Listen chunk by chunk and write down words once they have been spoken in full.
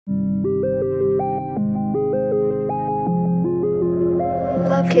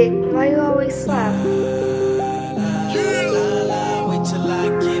Luvkick, why you always slap? Wait till I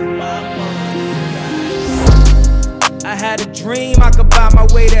get my money. I had a dream I could buy my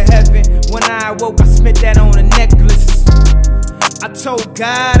way to heaven. When I awoke, I spent that on a necklace. I told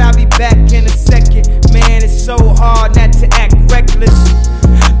God I'll be back in a second. Man, it's so hard not to act reckless.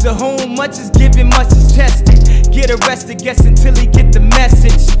 To whom much is given, much is tested. Get arrested, guess until he get the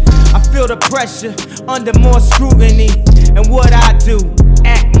message. I feel the pressure, under more scrutiny. And what I do,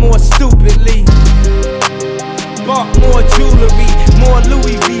 act more stupidly. Bought more jewelry, more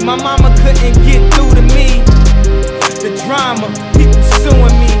Louis V. My mama couldn't get through to me. The drama, people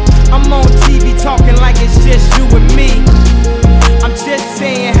suing me. I'm on TV talking like it's just you and me. I'm just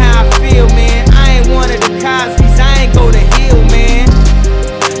saying how I feel, man. I ain't one of the Cosby's, I ain't go to Hill, man.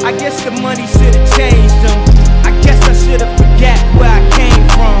 I guess the money should've changed them. I guess I should've forgot where I came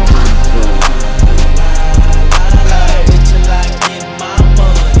from. Wait till I get my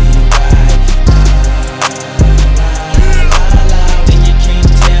money right. Then you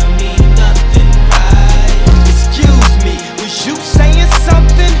can't tell me nothing, right? Excuse me, was you saying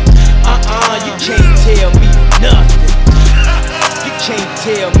something? You can't tell me nothing. You can't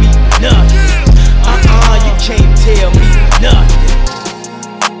tell me nothing. You can't tell me nothing.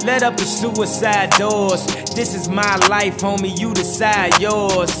 Let up the suicide doors. This is my life, homie, you decide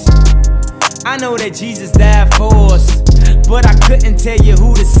yours. I know that Jesus died for us, but I couldn't tell you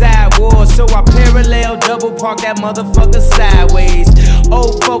who the side was. So I parallel double park that motherfucker sideways.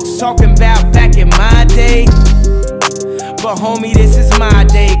 Old folks talking about back in my day, but homie, this is my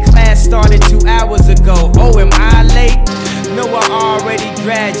day. Class started 2 hours ago. Oh, am I late? No, I already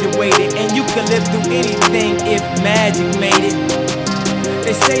graduated. And you could live through anything if magic made it.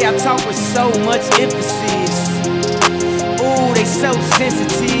 They say I talk with so much emphasis. Ooh, they so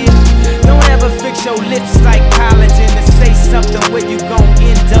sensitive. Don't ever fix your lips like collagen to say something where you gon'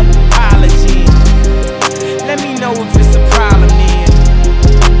 end up apologizing. Let me know if it's a problem then.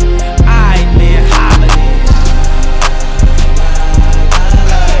 Aight, man, holla then.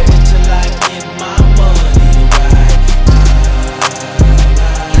 Wait till I get my money right.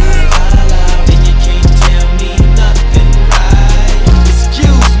 Then you can't tell me nothing, right?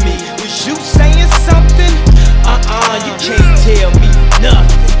 Excuse me, was you saying something? You can't tell me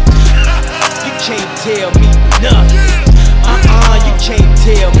nothing. You can't tell me nothing. You can't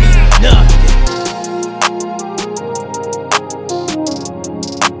tell me nothing.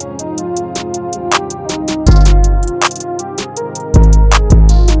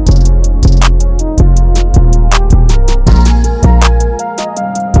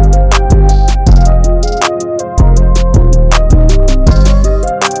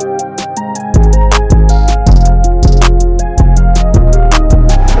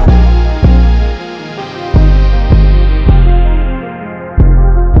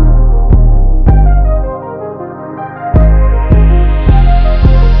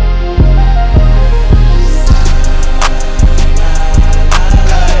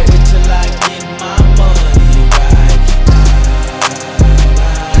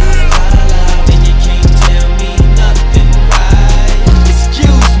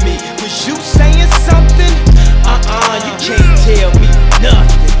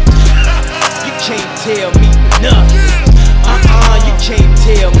 Tell me